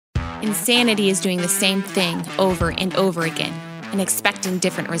Insanity is doing the same thing over and over again and expecting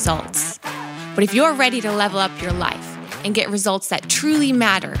different results. But if you're ready to level up your life and get results that truly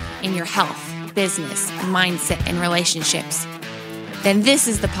matter in your health, business, mindset, and relationships, then this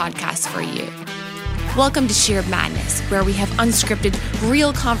is the podcast for you. Welcome to Sheer Madness, where we have unscripted,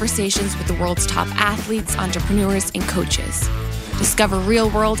 real conversations with the world's top athletes, entrepreneurs, and coaches. Discover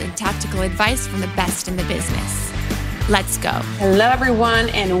real-world and tactical advice from the best in the business. Let's go. Hello, everyone,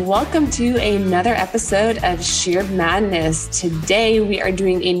 and welcome to another episode of Sheer Madness. Today, we are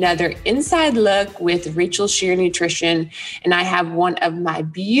doing another inside look with Rachel Sheer Nutrition, and I have one of my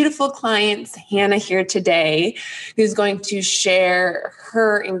beautiful clients, Hannah, here today, who's going to share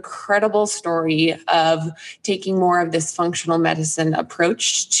her incredible story of taking more of this functional medicine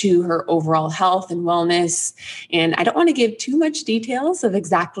approach to her overall health and wellness. And I don't want to give too much details of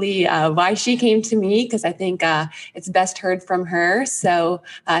exactly why she came to me, because I think it's best heard from her. So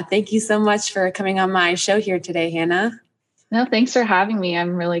thank you so much for coming on my show here today, Hannah. No, thanks for having me.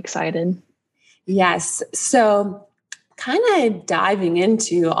 I'm really excited. Yes. So kind of diving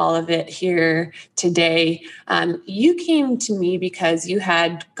into all of it here today, you came to me because you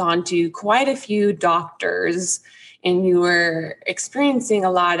had gone to quite a few doctors and you were experiencing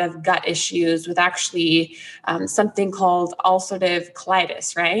a lot of gut issues with actually something called ulcerative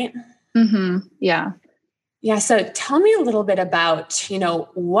colitis, right? Mm-hmm. Yeah. Yeah. So tell me a little bit about,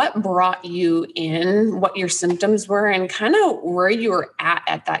 what brought you in, what your symptoms were, and kind of where you were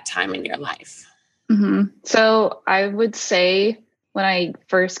at that time in your life. Mm-hmm. So I would say when I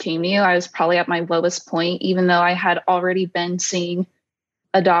first came to you, I was probably at my lowest point, even though I had already been seeing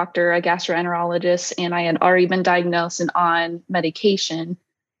a doctor, a gastroenterologist, and I had already been diagnosed and on medication,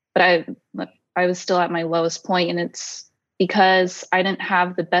 but I was still at my lowest point, and it's because I didn't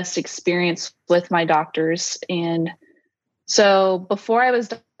have the best experience with my doctors. And so before I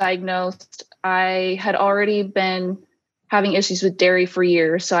was diagnosed, I had already been having issues with dairy for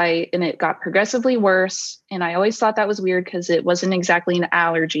years. And it got progressively worse. And I always thought that was weird because it wasn't exactly an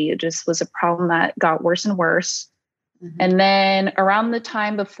allergy. It just was a problem that got worse and worse. Mm-hmm. And then around the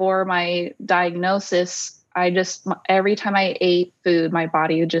time before my diagnosis, every time I ate food, my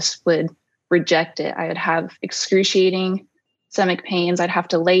body just would reject it. I would have excruciating stomach pains. I'd have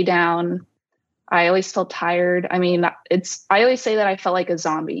to lay down. I always felt tired. I mean, I always say that I felt like a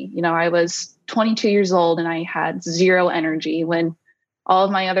zombie. I was 22 years old and I had zero energy when all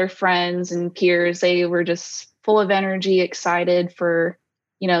of my other friends and peers, they were just full of energy, excited for,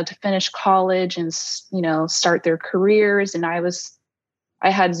 to finish college and, start their careers. And I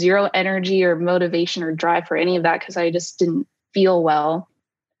had zero energy or motivation or drive for any of that because I just didn't feel well.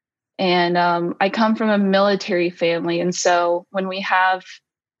 And I come from a military family. And so when we have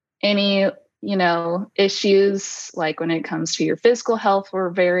any issues, like when it comes to your physical health, we're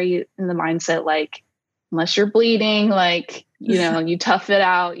very in the mindset, like, unless you're bleeding, you tough it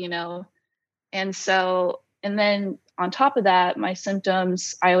out, And so, and then on top of that, my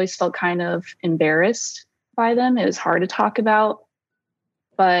symptoms, I always felt kind of embarrassed by them. It was hard to talk about.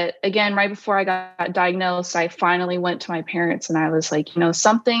 But again, right before I got diagnosed, I finally went to my parents and I was like,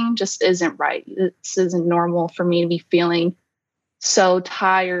 something just isn't right. This isn't normal for me to be feeling so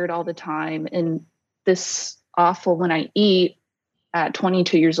tired all the time and this awful when I eat at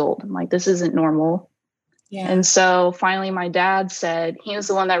 22 years old. I'm like, this isn't normal. Yeah. And so finally my dad said, he was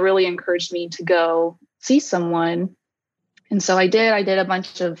the one that really encouraged me to go see someone. And so I did a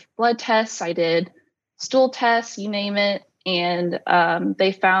bunch of blood tests. I did stool tests, you name it. And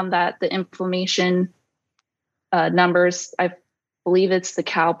they found that the inflammation numbers, I believe it's the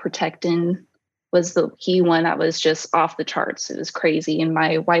calprotectin, was the key one that was just off the charts. It was crazy in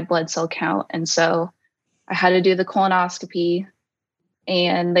my white blood cell count. And so I had to do the colonoscopy.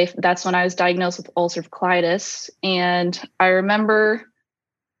 And that's when I was diagnosed with ulcerative colitis. And I remember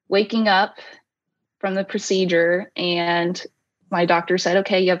waking up from the procedure and my doctor said,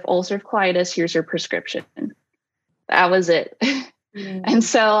 okay, you have ulcerative colitis. Here's your prescription. That was it. Mm-hmm. And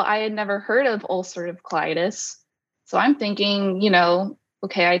so I had never heard of ulcerative colitis. So I'm thinking,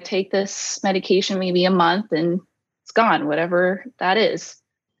 okay, I take this medication maybe a month and it's gone, whatever that is.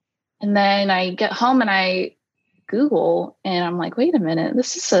 And then I get home and I Google and I'm like, wait a minute,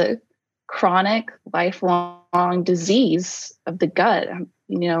 this is a chronic lifelong disease of the gut.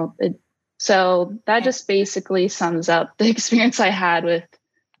 So that just basically sums up the experience I had with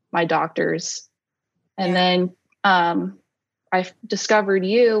my doctors. And then I discovered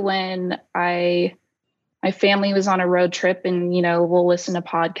you when my family was on a road trip and, we'll listen to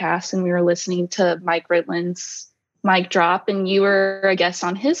podcasts and we were listening to Mike Ritland's Mike Drop, and you were a guest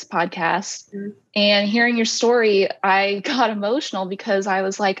on his podcast. Mm-hmm. And hearing your story, I got emotional because I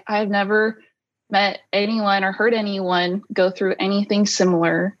was like, I've never met anyone or heard anyone go through anything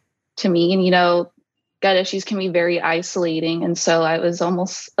similar to me. And, gut issues can be very isolating. And so I was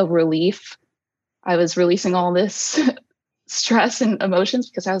almost a relief. I was releasing all this stress and emotions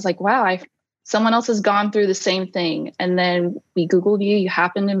because I was like, wow, someone else has gone through the same thing. And then we Googled you. You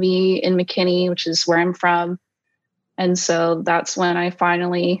happen to be in McKinney, which is where I'm from. And so that's when I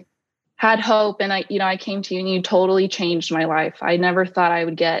finally had hope. And I came to you and you totally changed my life. I never thought I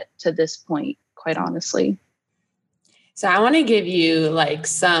would get to this point, quite honestly. So I want to give you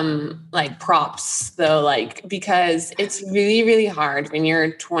some props though, because it's really, really hard when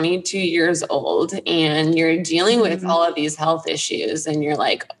you're 22 years old and you're dealing with all of these health issues and you're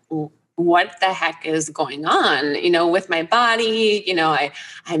like, what the heck is going on, with my body?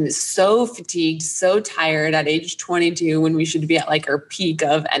 I'm so fatigued, so tired at age 22 when we should be at our peak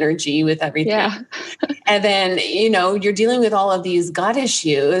of energy with everything. Yeah. And then, you're dealing with all of these gut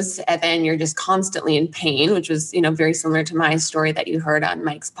issues and then you're just constantly in pain, which was, very similar to my story that you heard on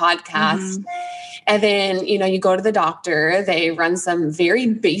Mike's podcast. Mm-hmm. And then, you go to the doctor, they run some very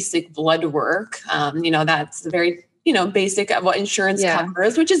basic blood work. That's very basic of what insurance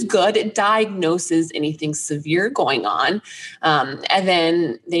covers, which is good. It diagnoses anything severe going on. And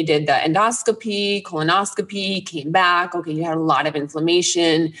then they did the endoscopy, colonoscopy, came back. Okay, you had a lot of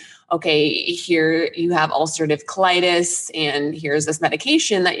inflammation. Okay, here you have ulcerative colitis, and here's this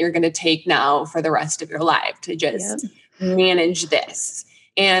medication that you're going to take now for the rest of your life to just manage this.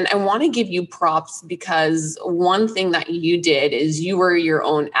 And I want to give you props because one thing that you did is you were your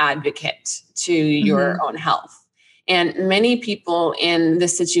own advocate to your own health. And many people in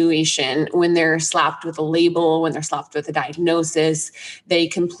this situation, when they're slapped with a label, when they're slapped with a diagnosis, they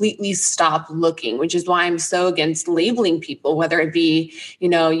completely stop looking, which is why I'm so against labeling people, whether it be,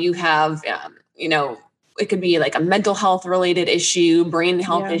 you have, it could be like a mental health related issue, brain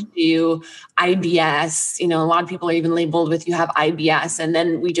health issue, IBS. A lot of people are even labeled with you have IBS. And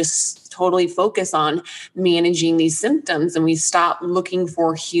then we just totally focus on managing these symptoms and we stop looking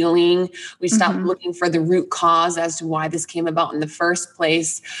for healing. We stop looking for the root cause as to why this came about in the first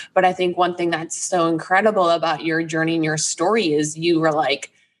place. But I think one thing that's so incredible about your journey and your story is you were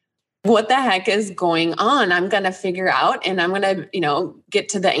like, what the heck is going on? I'm going to figure out and I'm going to, get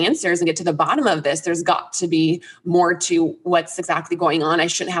to the answers and get to the bottom of this. There's got to be more to what's exactly going on. I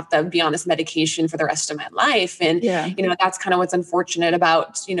shouldn't have to be on this medication for the rest of my life. And, that's kind of what's unfortunate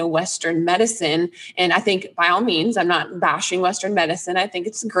about, Western medicine. And I think by all means, I'm not bashing Western medicine. I think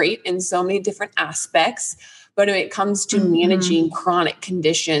it's great in so many different aspects. But when it comes to managing chronic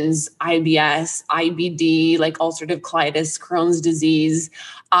conditions, IBS, IBD, like ulcerative colitis, Crohn's disease,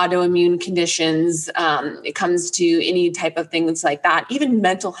 autoimmune conditions, it comes to any type of things like that, even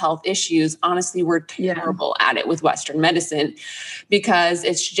mental health issues, honestly, we're terrible at it with Western medicine because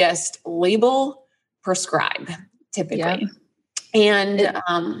it's just label, prescribe, typically. And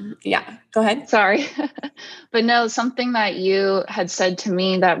go ahead. Sorry. But no, something that you had said to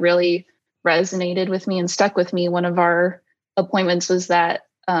me that really resonated with me and stuck with me. One of our appointments was that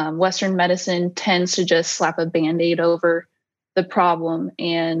Western medicine tends to just slap a Band-Aid over the problem.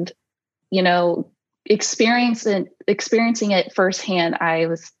 And, experiencing it firsthand, I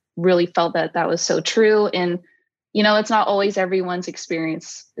really felt that was so true. And, it's not always everyone's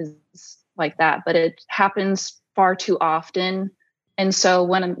experience is like that, but it happens far too often. And so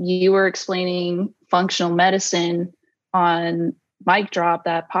when you were explaining functional medicine on Mike Drop,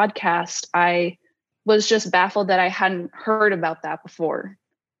 that podcast, I was just baffled that I hadn't heard about that before.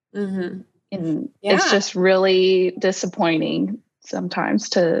 And it's just really disappointing sometimes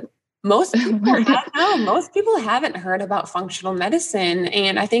to most people haven't heard about functional medicine.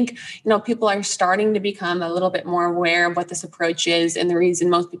 And I think, people are starting to become a little bit more aware of what this approach is. And the reason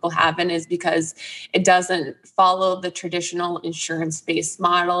most people haven't is because it doesn't follow the traditional insurance-based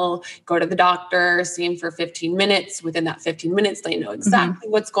model. Go to the doctor, see him for 15 minutes. Within that 15 minutes, they know exactly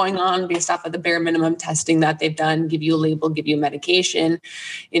what's going on based off of the bare minimum testing that they've done, give you a label, give you medication.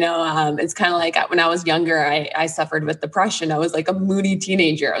 It's kind of like when I was younger, I suffered with depression. I was like a moody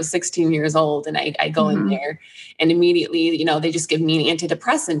teenager. I was 16 years old and I go in there and immediately, they just give me an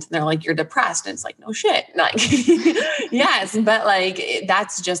antidepressant and they're like, you're depressed. And it's like, no shit. Like, yes, but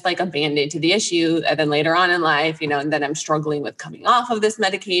that's just like a Band-Aid to the issue. And then later on in life, and then I'm struggling with coming off of this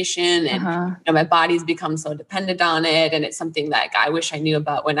medication and my body's become so dependent on it. And it's something that I wish I knew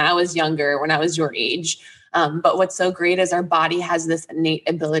about when I was younger, when I was your age. But what's so great is our body has this innate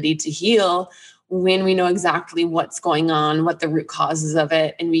ability to heal when we know exactly what's going on, what the root causes of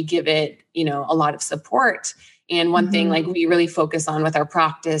it, and we give it, a lot of support. And one thing like we really focus on with our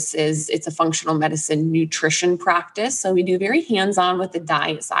practice is it's a functional medicine nutrition practice. So we do very hands-on with the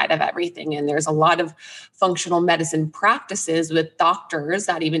diet side of everything. And there's a lot of functional medicine practices with doctors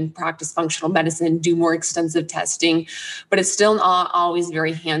that even practice functional medicine, do more extensive testing, but it's still not always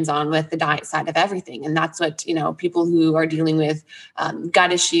very hands-on with the diet side of everything. And that's what, people who are dealing with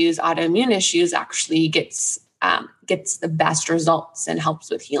gut issues, autoimmune issues actually gets the best results and helps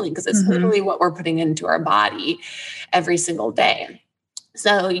with healing, because it's literally what we're putting into our body every single day.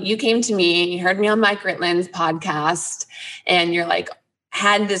 So you came to me, you heard me on Mike Ritland's podcast, and you're like,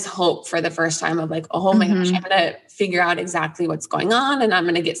 had this hope for the first time of like, oh my gosh, I'm going to figure out exactly what's going on and I'm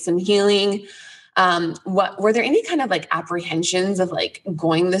going to get some healing. What were there any kind of like apprehensions of like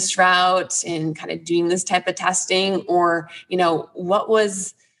going this route and kind of doing this type of testing, or, what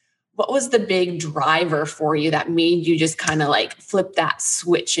was the big driver for you that made you just kind of like flip that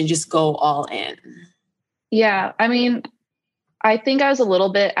switch and just go all in? Yeah. I mean, I think I was a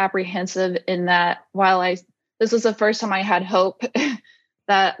little bit apprehensive in that this was the first time I had hope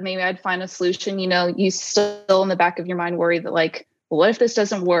that maybe I'd find a solution. You still in the back of your mind worry that like, well, what if this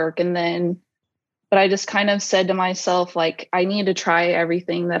doesn't work? But I just kind of said to myself, like, I need to try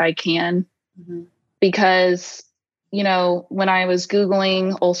everything that I can because when I was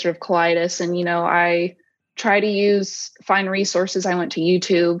Googling ulcerative colitis and, I try to find resources, I went to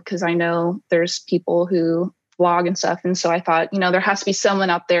YouTube because I know there's people who blog and stuff. And so I thought, there has to be someone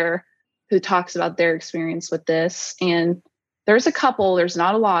out there who talks about their experience with this. And there's a couple, there's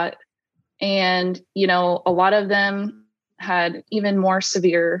not a lot. And, a lot of them had even more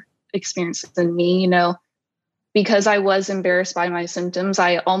severe experiences than me, because I was embarrassed by my symptoms.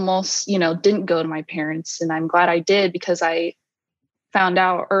 I almost, didn't go to my parents, and I'm glad I did because I found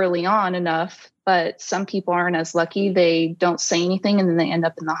out early on enough, but some people aren't as lucky. They don't say anything and then they end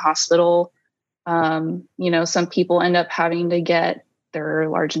up in the hospital. Some people end up having to get their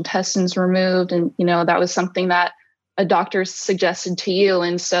large intestines removed. And, that was something that a doctor suggested to you.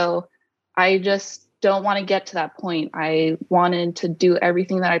 And so I just don't want to get to that point. I wanted to do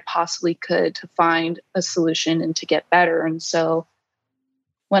everything that I possibly could to find a solution and to get better. And so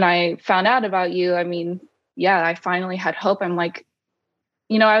when I found out about you, I finally had hope. I'm like,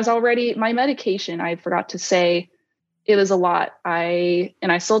 I was already, my medication, I forgot to say, it was a lot. I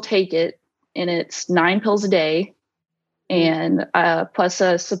still take it, and it's 9 pills a day and plus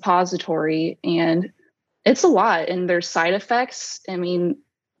a suppository, and it's a lot. And there's side effects.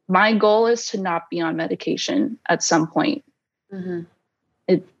 My goal is to not be on medication at some point. To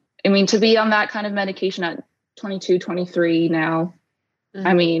be on that kind of medication at 22, 23 now,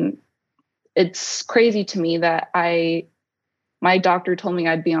 it's crazy to me that my doctor told me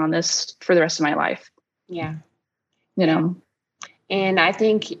I'd be on this for the rest of my life. Yeah. And I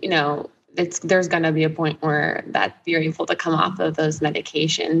think, there's going to be a point where that you're able to come off of those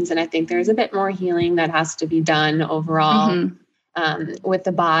medications. And I think there's a bit more healing that has to be done overall. With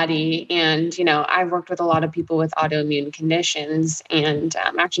the body. And, I've worked with a lot of people with autoimmune conditions, and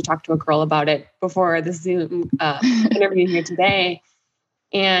I actually talked to a girl about it before the Zoom interview here today.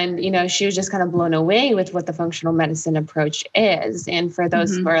 And, she was just kind of blown away with what the functional medicine approach is. And for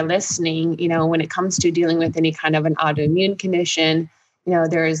those who are listening, when it comes to dealing with any kind of an autoimmune condition,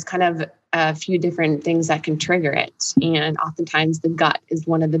 there's kind of a few different things that can trigger it. And oftentimes the gut is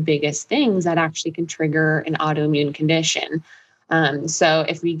one of the biggest things that actually can trigger an autoimmune condition. So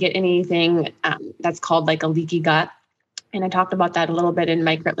if we get anything that's called like a leaky gut, and I talked about that a little bit in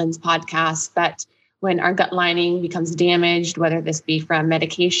Mike Ritland's podcast, but when our gut lining becomes damaged, whether this be from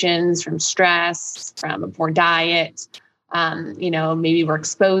medications, from stress, from a poor diet, maybe we're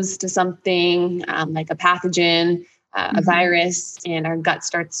exposed to something like a pathogen, a virus, and our gut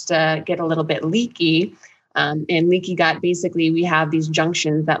starts to get a little bit leaky. And leaky gut, basically, we have these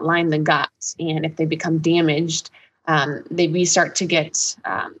junctions that line the gut, and if they become damaged, we start to get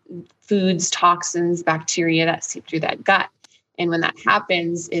foods, toxins, bacteria that seep through that gut. And when that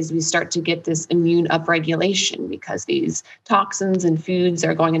happens is we start to get this immune upregulation, because these toxins and foods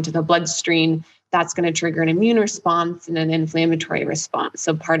are going into the bloodstream. That's going to trigger an immune response and an inflammatory response.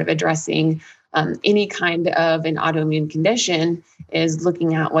 So part of addressing any kind of an autoimmune condition is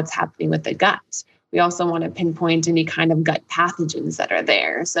looking at what's happening with the gut. We also want to pinpoint any kind of gut pathogens that are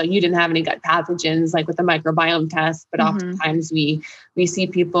there. So you didn't have any gut pathogens like with the microbiome test, but oftentimes we see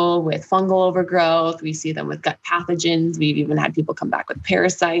people with fungal overgrowth. We see them with gut pathogens. We've even had people come back with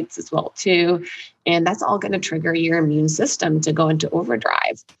parasites as well too. And that's all going to trigger your immune system to go into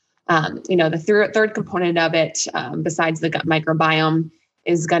overdrive. The third component of it, besides the gut microbiome,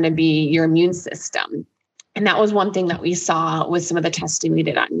 is going to be your immune system. And that was one thing that we saw with some of the testing we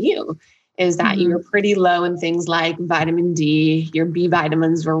did on you, is that you were pretty low in things like vitamin D. Your B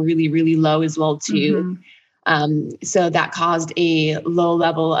vitamins were really, really low as well too. So that caused a low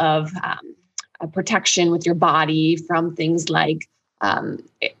level of protection with your body from things like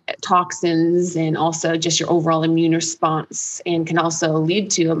toxins, and also just your overall immune response, and can also lead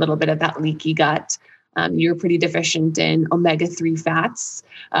to a little bit of that leaky gut. You're pretty deficient in omega-3 fats.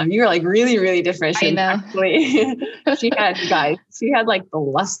 You're like really, really deficient. I know. Actually. She had like the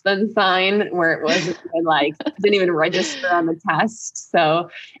less than sign, where it wasn't even like, didn't even register on the test. So,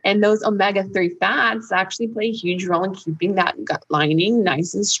 and those omega-3 fats actually play a huge role in keeping that gut lining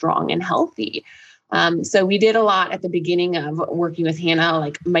nice and strong and healthy. So we did a lot at the beginning of working with Hannah,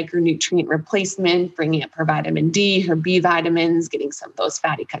 like micronutrient replacement, bringing up her vitamin D, her B vitamins, getting some of those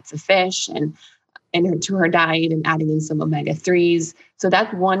fatty cuts of fish and to her diet, and adding in some omega-3s. So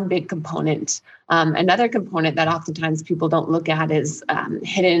that's one big component. Another component that oftentimes people don't look at is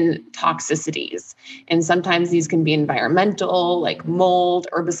hidden toxicities. And sometimes these can be environmental, like mold,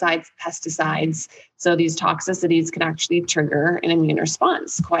 herbicides, pesticides. So these toxicities can actually trigger an immune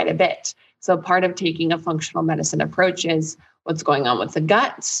response quite a bit. So part of taking a functional medicine approach is what's going on with the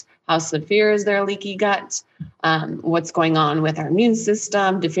gut, how severe is their leaky gut, what's going on with our immune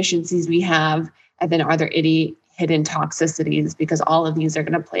system, deficiencies we have, and then are there any hidden toxicities, because all of these are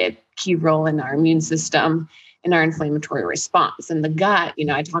going to play a key role in our immune system and our inflammatory response. And the gut,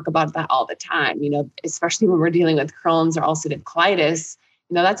 I talk about that all the time, especially when we're dealing with Crohn's or ulcerative colitis,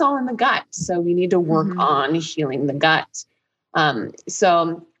 that's all in the gut. So we need to work on healing the gut.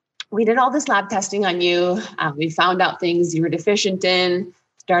 So we did all this lab testing on you. We found out things you were deficient in,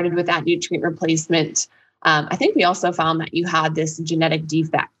 started with that nutrient replacement. I think we also found that you had this genetic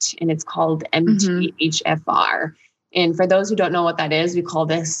defect, and it's called MTHFR. And for those who don't know what that is, we call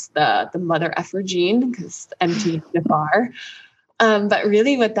this the mother effer gene, because MTHFR. But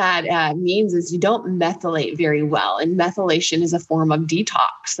really what that means is you don't methylate very well. And methylation is a form of detox.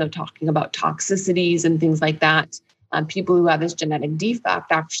 So talking about toxicities and things like that, people who have this genetic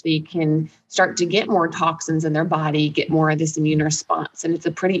defect actually can start to get more toxins in their body, get more of this immune response. And it's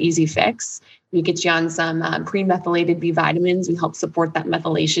a pretty easy fix. We get you on some pre-methylated B vitamins. We help support that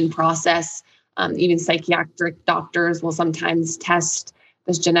methylation process. Even psychiatric doctors will sometimes test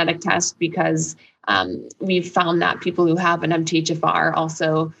this genetic test, because we've found that people who have an MTHFR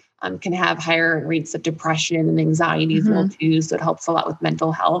also can have higher rates of depression and anxiety as well too. So it helps a lot with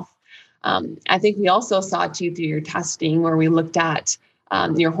mental health. I think we also saw too through your testing, where we looked at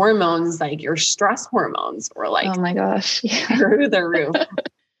your hormones, like your stress hormones were like, oh my gosh, through the roof.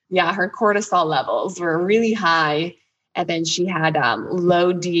 Yeah, her cortisol levels were really high. And then she had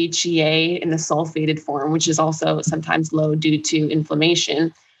low DHEA in the sulfated form, which is also sometimes low due to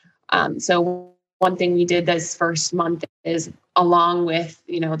inflammation. So one thing we did this first month is, along with,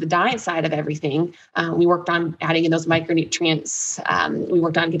 the diet side of everything, we worked on adding in those micronutrients. We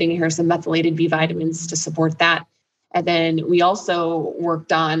worked on getting her some methylated B vitamins to support that. And then we also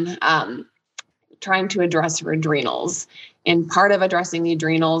worked on trying to address her adrenals. And part of addressing the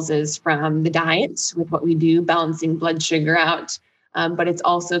adrenals is from the diet, with what we do, balancing blood sugar out. But it's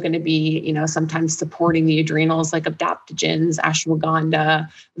also going to be, sometimes supporting the adrenals, like adaptogens, ashwagandha,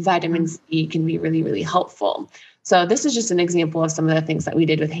 vitamin C can be really, really helpful. So this is just an example of some of the things that we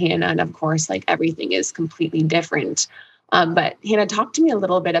did with Hannah. And of course, like everything is completely different. But Hannah, talk to me a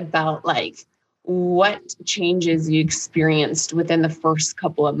little bit about like what changes you experienced within the first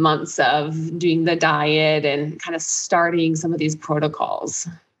couple of months of doing the diet and kind of starting some of these protocols.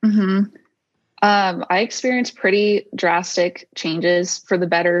 I experienced pretty drastic changes for the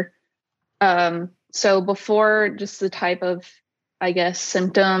better. So before, just the type of,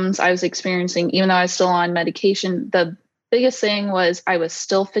 symptoms I was experiencing, even though I was still on medication, the biggest thing was I was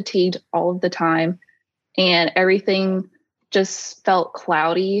still fatigued all of the time, and everything just felt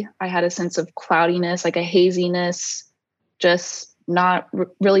cloudy. I had a sense of cloudiness, like a haziness, just not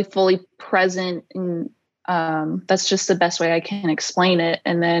really fully present. And that's just the best way I can explain it.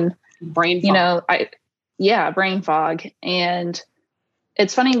 And then brain fog. Brain fog. And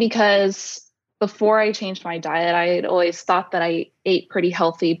it's funny because before I changed my diet, I had always thought that I ate pretty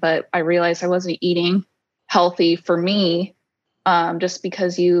healthy, but I realized I wasn't eating healthy for me. Just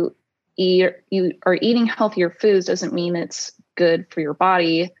because you are eating healthier foods doesn't mean it's good for your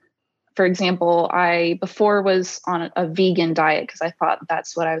body. For example, I before was on a vegan diet because I thought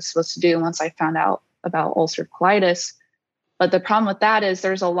that's what I was supposed to do once I found out about ulcerative colitis. But the problem with that is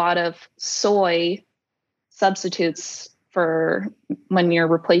there's a lot of soy substitutes for when you're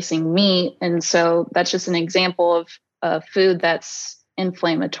replacing meat. And so that's just an example of a food that's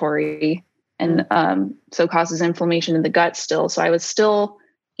inflammatory and so causes inflammation in the gut still. So I was still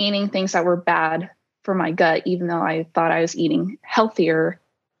eating things that were bad for my gut, even though I thought I was eating healthier.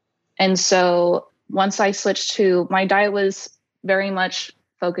 And so once I switched to, my diet was very much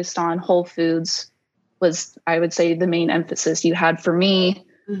focused on whole foods, was, I would say, the main emphasis you had for me,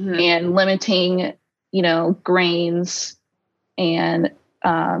 and limiting, grains and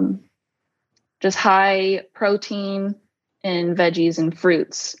just high protein in veggies and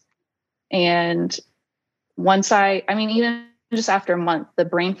fruits. And once even just after a month, the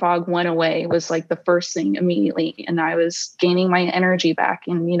brain fog went away, was like the first thing immediately. And I was gaining my energy back.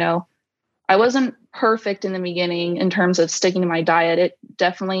 And, I wasn't perfect in the beginning in terms of sticking to my diet. It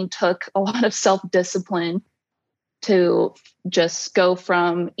definitely took a lot of self-discipline to just go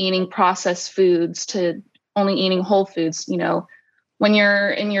from eating processed foods to only eating whole foods. When you're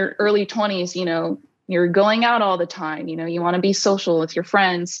in your early 20s, you're going out all the time, you want to be social with your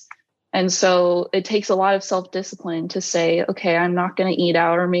friends. And so it takes a lot of self-discipline to say, okay, I'm not going to eat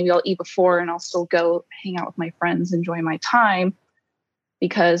out, or maybe I'll eat before and I'll still go hang out with my friends, enjoy my time.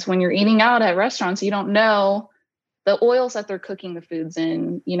 Because when you're eating out at restaurants, you don't know the oils that they're cooking the foods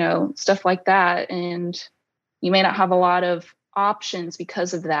in, stuff like that. And you may not have a lot of options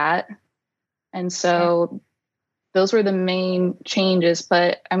because of that. And so those were the main changes.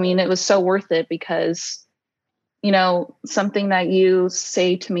 But it was so worth it because, something that you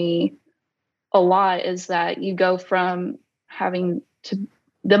say to me a lot is that you go from having to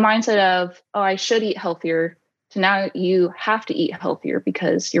the mindset of, oh, I should eat healthier, to now you have to eat healthier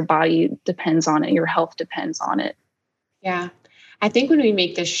because your body depends on it. Your health depends on it. Yeah. I think when we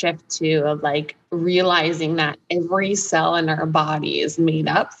make this shift too of like realizing that every cell in our body is made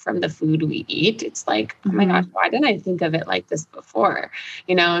up from the food we eat, it's like, oh my gosh, why didn't I think of it like this before?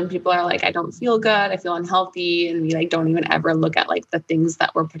 And people are like, I don't feel good, I feel unhealthy. And we like, don't even ever look at like the things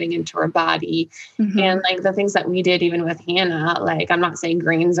that we're putting into our body. And like the things that we did, even with Hannah, like, I'm not saying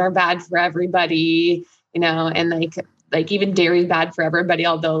grains are bad for everybody, and like even dairy is bad for everybody,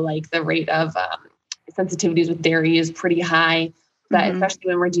 although like the rate of sensitivities with dairy is pretty high. But especially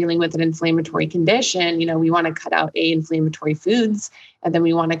when we're dealing with an inflammatory condition, we want to cut out inflammatory foods. And then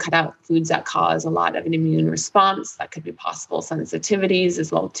we want to cut out foods that cause a lot of an immune response. That could be possible sensitivities as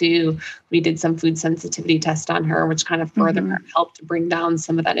well, too. We did some food sensitivity test on her, which kind of further helped bring down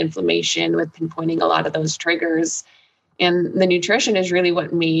some of that inflammation with pinpointing a lot of those triggers. And the nutrition is really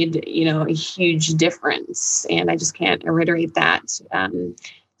what made, a huge difference. And I just can't reiterate that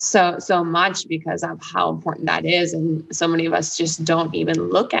so much because of how important that is. And so many of us just don't even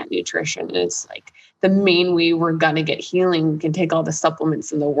look at nutrition. And it's like the main way we're going to get healing. We can take all the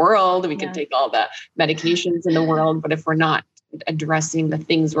supplements in the world. We can take all the medications in the world. But if we're not addressing the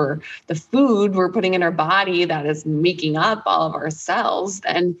things the food we're putting in our body that is making up all of our cells,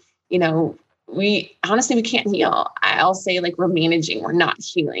 then, we can't heal. I'll say like we're managing, we're not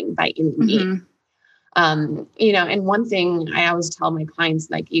healing by any means. And one thing I always tell my clients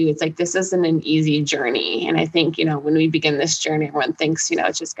like you, it's like, this isn't an easy journey. And I think, when we begin this journey, everyone thinks,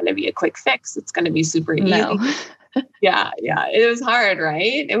 it's just going to be a quick fix. It's going to be super easy. No. Yeah. It was hard,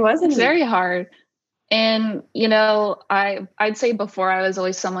 right? It wasn't. It's very hard. And, I'd say before I was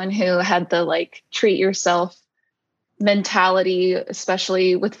always someone who had the like treat yourself mentality,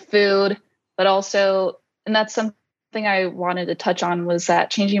 especially with food, but also, and that's something I wanted to touch on, was that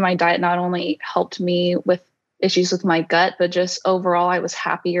changing my diet not only helped me with issues with my gut, but just overall I was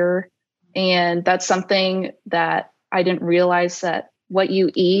happier. And that's something that I didn't realize, that what you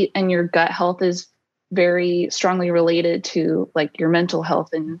eat and your gut health is very strongly related to like your mental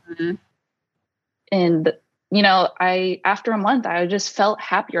health. And after a month, I just felt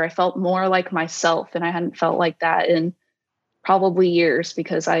happier. I felt more like myself, and I hadn't felt like that in probably years,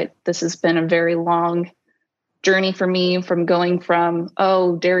 because this has been a very long journey for me, from going from,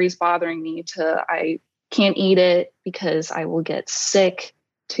 oh, dairy's bothering me, to I can't eat it because I will get sick,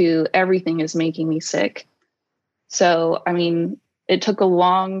 to everything is making me sick. So, it took a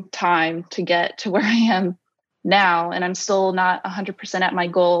long time to get to where I am now, and I'm still not 100% at my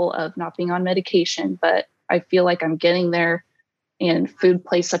goal of not being on medication, but I feel like I'm getting there, and food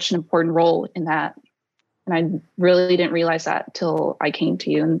plays such an important role in that. And I really didn't realize that till I came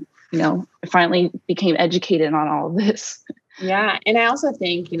to you, and I finally became educated on all of this. Yeah. And I also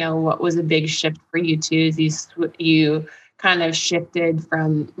think, what was a big shift for you too, is you kind of shifted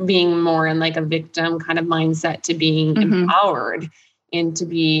from being more in like a victim kind of mindset to being empowered, and to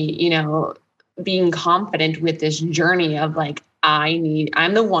be, being confident with this journey of like, I'm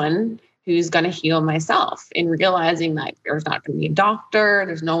the one who's going to heal myself, and realizing that there's not going to be a doctor.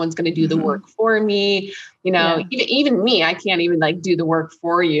 There's no one's going to do the work for me. Even me, I can't even like do the work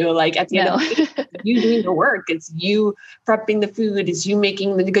for you. Like at the end of the day, you doing the work. It's you prepping the food. It's you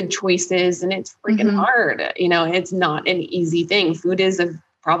making the good choices. And it's freaking hard. It's not an easy thing. Food is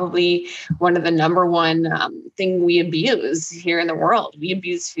probably one of the number one thing we abuse here in the world. We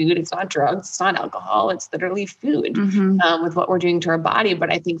abuse food. It's not drugs. It's not alcohol. It's literally food with what we're doing to our body.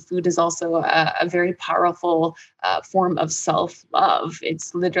 But I think food is also a very powerful form of self-love.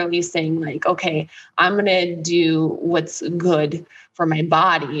 It's literally saying like, okay, I'm going to do what's good for my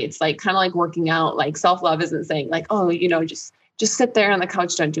body. It's like kind of like working out. Like self-love isn't saying like, oh, just sit there on the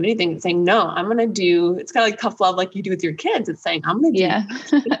couch, don't do anything. It's saying, no, I'm going to do, it's kind of like tough love, like you do with your kids. It's saying, I'm going to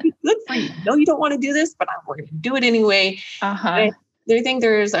do good for you. No, you don't want to do this, but we're going to do it anyway. I think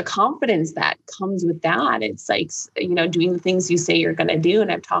there's a confidence that comes with that. It's like, doing the things you say you're going to do.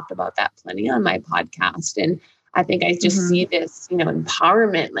 And I've talked about that plenty on my podcast. And I think I just see this,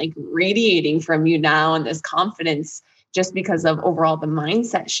 empowerment, like radiating from you now, and this confidence just because of overall the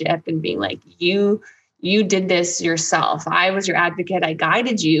mindset shift and being like, you did this yourself. I was your advocate. I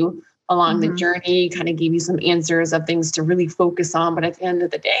guided you along the journey, kind of gave you some answers of things to really focus on. But at the end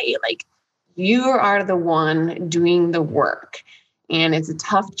of the day, like you are the one doing the work, and it's a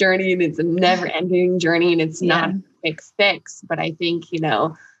tough journey, and it's a never ending journey, and it's not a quick fix. But I think,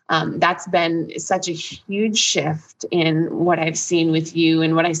 that's been such a huge shift in what I've seen with you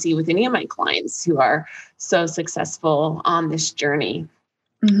and what I see with any of my clients who are so successful on this journey.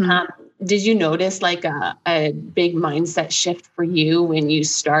 Did you notice like a big mindset shift for you when you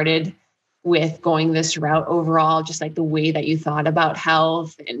started with going this route overall, just like the way that you thought about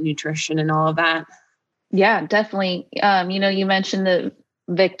health and nutrition and all of that? Yeah, definitely. You mentioned the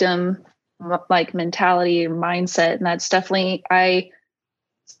victim like mentality or mindset, and that's definitely, I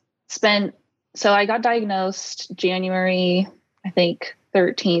got diagnosed January, I think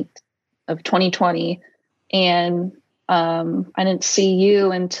 13th of 2020. And I didn't see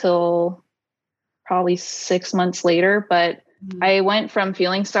you until probably 6 months later, but I went from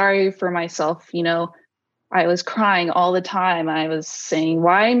feeling sorry for myself. I was crying all the time. I was saying,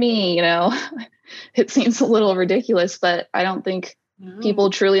 why me? It seems a little ridiculous, but I don't think people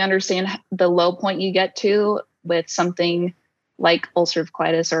truly understand the low point you get to with something like ulcerative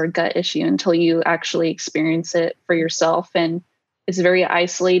colitis or a gut issue until you actually experience it for yourself. And it's very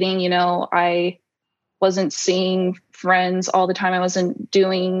isolating. I wasn't seeing friends all the time. I wasn't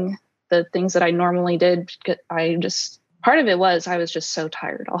doing the things that I normally did. Part of it was I was just so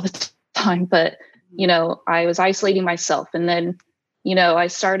tired all the time, but, I was isolating myself. And then, I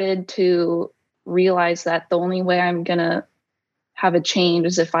started to realize that the only way I'm going to have a change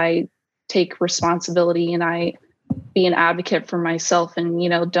is if I take responsibility and I be an advocate for myself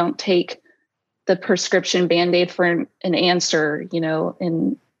and, don't take the prescription Band-Aid for an answer,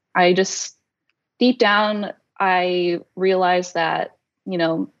 and I just, deep down, I realized that,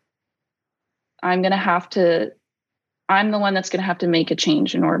 I'm the one that's going to have to make a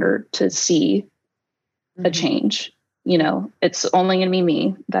change in order to see a change. It's only going to be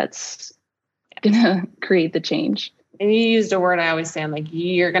me that's going to create the change. And you used a word I always say, like,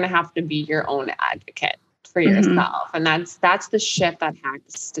 you're going to have to be your own advocate for yourself. And that's the shift that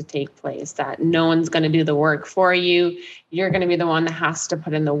has to take place, that no one's going to do the work for you. You're going to be the one that has to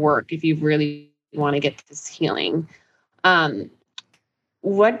put in the work if you really want to get this healing.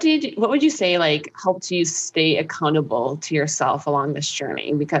 What would you say like helped you stay accountable to yourself along this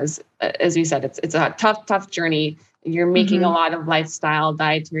journey? Because as we said, it's a tough journey. You're making a lot of lifestyle,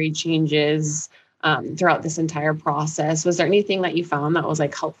 dietary changes throughout this entire process. Was there anything that you found that was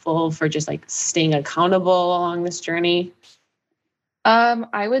like helpful for just like staying accountable along this journey?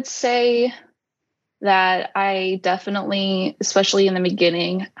 I would say that I definitely, especially in the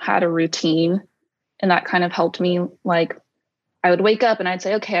beginning, had a routine, and that kind of helped me. Like, I would wake up and I'd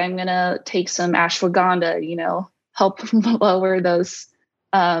say, okay, I'm going to take some ashwagandha, help lower those,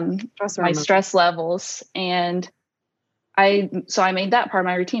 my stress levels. And I made that part of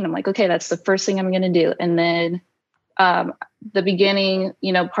my routine. I'm like, okay, that's the first thing I'm going to do. And then, the beginning,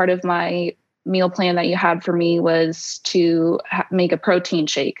 part of my meal plan that you had for me was to make a protein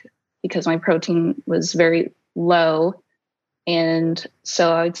shake because my protein was very low. And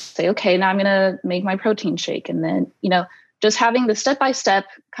so I'd say, okay, now I'm going to make my protein shake. And then, just having the step-by-step,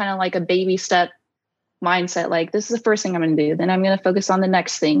 kind of like a baby step mindset, like this is the first thing I'm going to do. Then I'm going to focus on the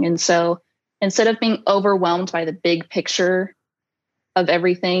next thing. And so instead of being overwhelmed by the big picture of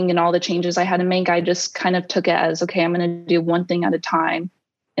everything and all the changes I had to make, I just kind of took it as, okay, I'm going to do one thing at a time.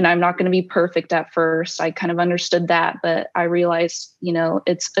 and I'm not going to be perfect at first. I kind of understood that, but I realized,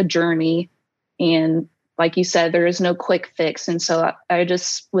 it's a journey. And like you said, there is no quick fix. And so I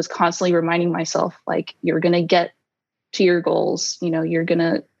just was constantly reminding myself, like, you're going to get to your goals, you're going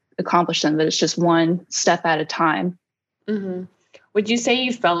to accomplish them, but it's just one step at a time. Mm-hmm. Would you say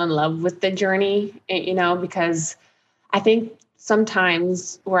you fell in love with the journey? Because I think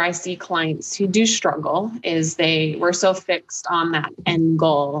sometimes where I see clients who do struggle is we're so fixed on that end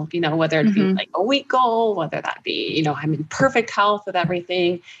goal, whether it be like a weight goal, whether that be, I'm in perfect health with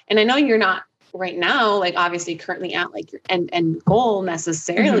everything. And I know you're not right now, like obviously currently at like your end goal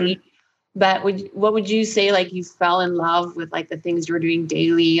necessarily, but what would you say, like you fell in love with like the things you were doing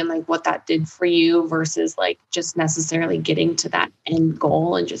daily and like what that did for you versus like just necessarily getting to that end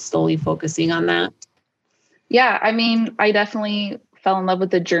goal and just solely focusing on that? Yeah, I mean, I definitely fell in love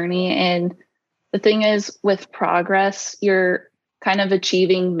with the journey. And the thing is, with progress, you're kind of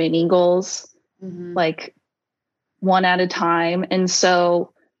achieving mini goals, like one at a time. And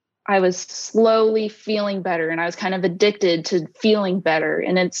so I was slowly feeling better, and I was kind of addicted to feeling better.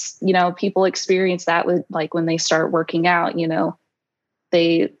 And it's, people experience that with like when they start working out,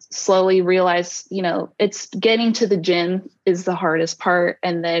 they slowly realize, it's getting to the gym is the hardest part.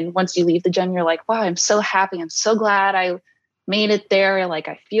 And then once you leave the gym, you're like, wow, I'm so happy. I'm so glad I made it there. Like,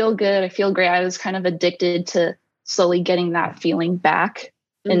 I feel good. I feel great. I was kind of addicted to slowly getting that feeling back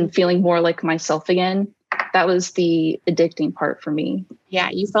and feeling more like myself again. That was the addicting part for me. Yeah.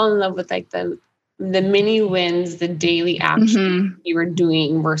 You fell in love with like the mini wins, the daily action you were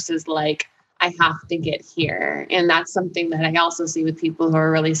doing versus like, I have to get here. And that's something that I also see with people who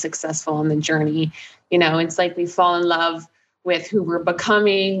are really successful in the journey. It's like we fall in love with who we're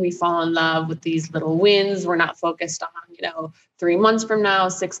becoming. We fall in love with these little wins. We're not focused on, 3 months from now,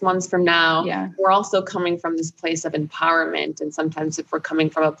 6 months from now. Yeah. We're also coming from this place of empowerment. And sometimes if we're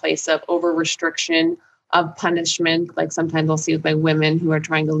coming from a place of over restriction, of punishment, like sometimes I'll see with my women who are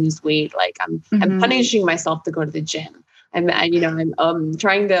trying to lose weight, like I'm punishing myself to go to the gym. I'm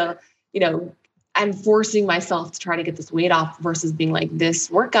trying to, I'm forcing myself to try to get this weight off versus being like, this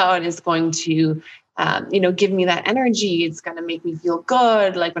workout is going to, give me that energy. It's going to make me feel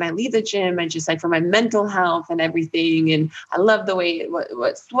good. Like when I leave the gym, I just like for my mental health and everything. And I love the way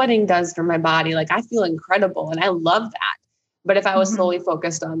what sweating does for my body. Like I feel incredible and I love that. But if I was solely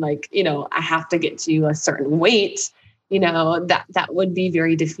focused on like, I have to get to a certain weight, that would be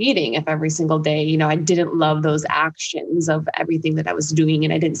very defeating if every single day, I didn't love those actions of everything that I was doing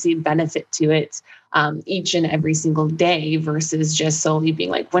and I didn't see benefit to it each and every single day versus just solely being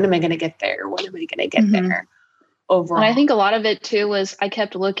like, when am I going to get there? When am I going to get there overall? And I think a lot of it too was I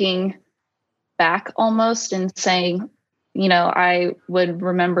kept looking back almost and saying, I would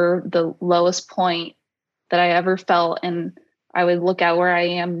remember the lowest point that I ever felt. And I would look at where I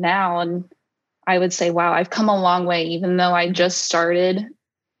am now and I would say, wow, I've come a long way. Even though I just started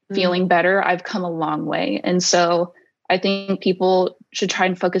feeling better, I've come a long way. And so I think people should try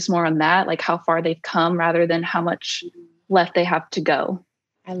and focus more on that, like how far they've come rather than how much left they have to go.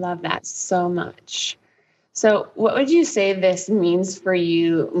 I love that so much. So what would you say this means for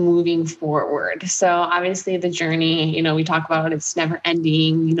you moving forward? So obviously the journey, we talk about it's never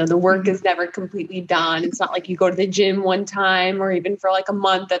ending, the work is never completely done. It's not like you go to the gym one time or even for like a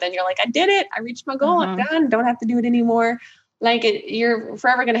month and then you're like, I did it. I reached my goal. I'm done. Don't have to do it anymore. Like you're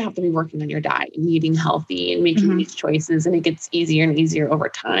forever going to have to be working on your diet and eating healthy and making these choices. And it gets easier and easier over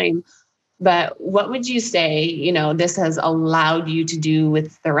time. But what would you say, this has allowed you to do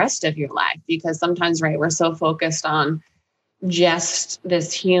with the rest of your life? Because sometimes, right, we're so focused on just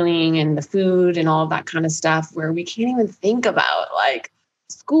this healing and the food and all of that kind of stuff where we can't even think about like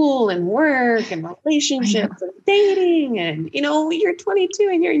school and work and relationships and dating and, you're 22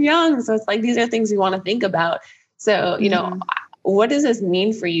 and you're young. So it's like, these are things we want to think about. So, what does this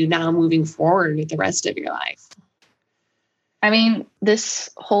mean for you now moving forward with the rest of your life? I mean,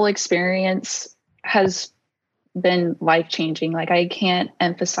 this whole experience has been life-changing. Like I can't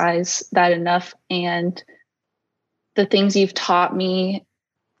emphasize that enough. And the things you've taught me,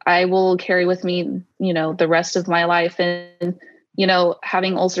 I will carry with me, the rest of my life. And,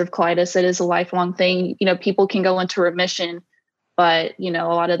 having ulcerative colitis, it is a lifelong thing. People can go into remission, but, a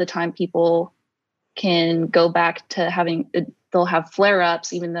lot of the time people can go back to they'll have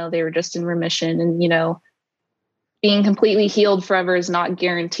flare-ups, even though they were just in remission. And, being completely healed forever is not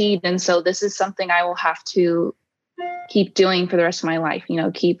guaranteed. And so this is something I will have to keep doing for the rest of my life,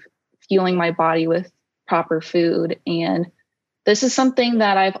 keep fueling my body with proper food. And this is something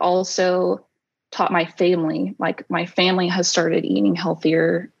that I've also taught my family. Like my family has started eating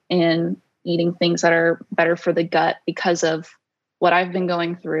healthier and eating things that are better for the gut because of what I've been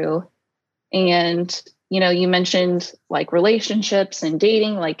going through. And, you mentioned like relationships and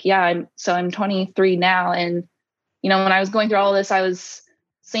dating, like, yeah, I'm 23 now. And, when I was going through all this, I was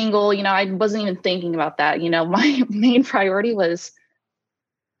single, I wasn't even thinking about that. My main priority was,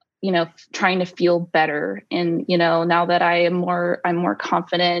 trying to feel better. And, now that I'm more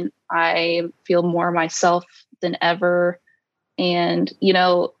confident, I feel more myself than ever. And,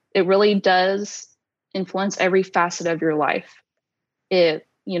 it really does influence every facet of your life.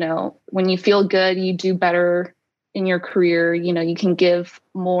 When you feel good, you do better in your career, you can give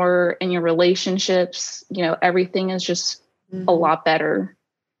more in your relationships, everything is just a lot better.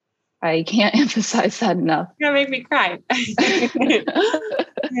 I can't emphasize that enough. You're gonna make me cry.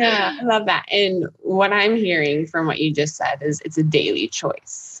 Yeah, I love that. And what I'm hearing from what you just said is it's a daily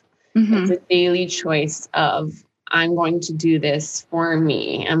choice. It's a daily choice of, I'm going to do this for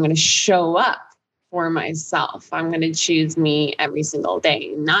me. I'm going to show up for myself. I'm going to choose me every single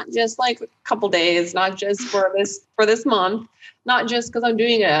day, not just like a couple days, not just for this month, not just because I'm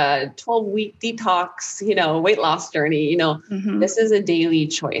doing a 12-week detox, weight loss journey. This is a daily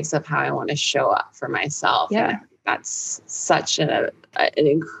choice of how I want to show up for myself. Yeah. And that's such an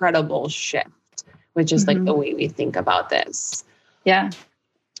incredible shift, which is like the way we think about this. Yeah.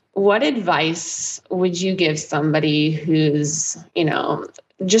 What advice would you give somebody who's,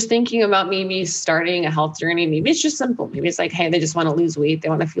 just thinking about maybe starting a health journey? Maybe it's just simple. Maybe it's like, hey, they just want to lose weight. They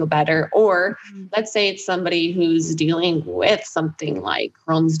want to feel better. Or let's say it's somebody who's dealing with something like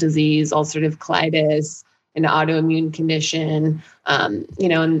Crohn's disease, ulcerative colitis, an autoimmune condition,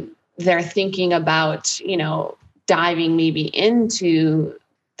 and they're thinking about, diving maybe into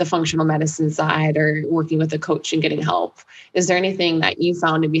the functional medicine side or working with a coach and getting help. Is there anything that you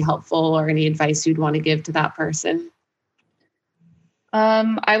found to be helpful or any advice you'd want to give to that person?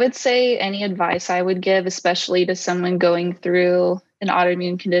 I would say any advice I would give, especially to someone going through an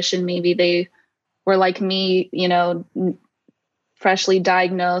autoimmune condition, maybe they were like me, freshly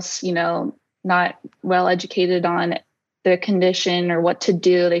diagnosed, not well educated on the condition or what to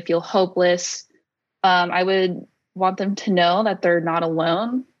do. They feel hopeless. I would want them to know that they're not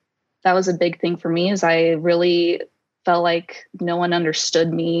alone. That was a big thing for me, is I really felt like no one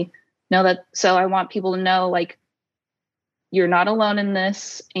understood me. So I want people to know, like, you're not alone in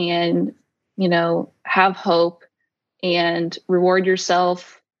this, and, have hope and reward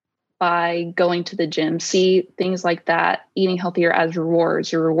yourself by going to the gym. See things like that, eating healthier as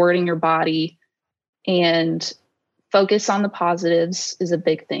rewards. You're rewarding your body, and focus on the positives is a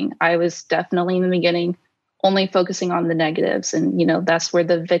big thing. I was definitely in the beginning only focusing on the negatives. And, that's where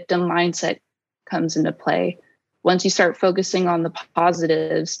the victim mindset comes into play. Once you start focusing on the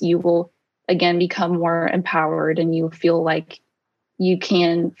positives, you will again become more empowered, and you feel like you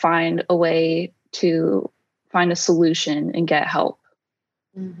can find a way to find a solution and get help.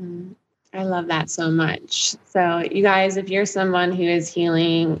 I love that so much. So you guys, if you're someone who is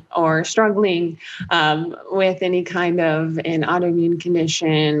healing or struggling with any kind of an autoimmune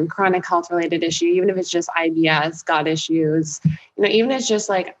condition, chronic health related issue, even if it's just IBS, gut issues, even if it's just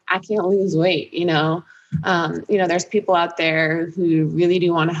like, I can't lose weight, there's people out there who really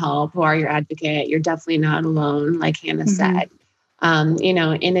do want to help, who are your advocate. You're definitely not alone, like Hannah said. And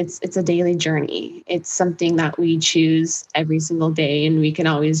it's a daily journey. It's something that we choose every single day, and we can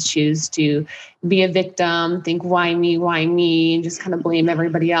always choose to be a victim, think, why me, and just kind of blame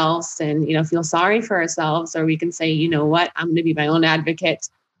everybody else and, feel sorry for ourselves. Or we can say, you know what, I'm going to be my own advocate.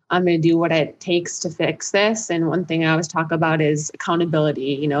 I'm going to do what it takes to fix this. And one thing I always talk about is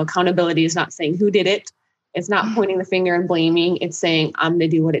accountability. Accountability is not saying who did it. It's not pointing the finger and blaming. It's saying, I'm going to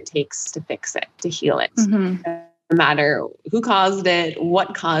do what it takes to fix it, to heal it. No matter who caused it,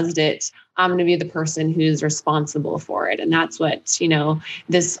 what caused it, I'm going to be the person who's responsible for it. And that's what,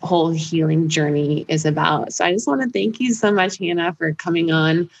 this whole healing journey is about. So I just want to thank you so much, Hannah, for coming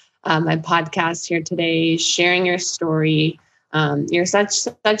on my podcast here today, sharing your story. You're such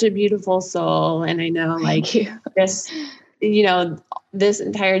a beautiful soul. And I know this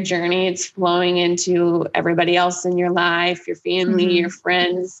entire journey, it's flowing into everybody else in your life, your family, your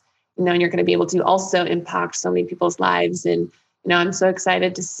friends. And you're going to be able to also impact so many people's lives. And, I'm so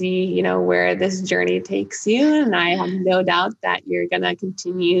excited to see, where this journey takes you. And I have no doubt that you're going to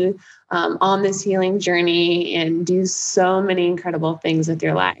continue on this healing journey and do so many incredible things with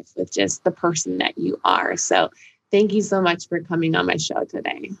your life, with just the person that you are. So thank you so much for coming on my show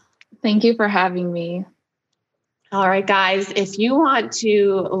today. Thank you for having me. All right, guys, if you want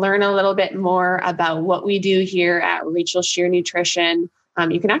to learn a little bit more about what we do here at Rachel Scheer Nutrition,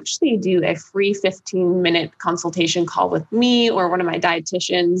 you can actually do a free 15-minute consultation call with me or one of my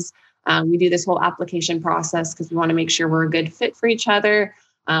dietitians. We do this whole application process because we want to make sure we're a good fit for each other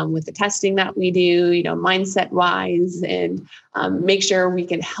with the testing that we do, mindset wise, and make sure we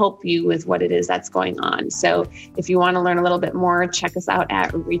can help you with what it is that's going on. So if you want to learn a little bit more, check us out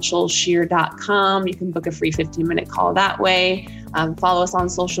at rachelscheer.com. You can book a free 15-minute call that way. Follow us on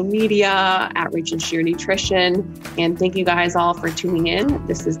social media at Rachel Scheer Nutrition. And thank you guys all for tuning in.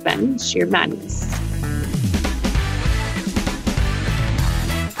 This has been Sheer Madness.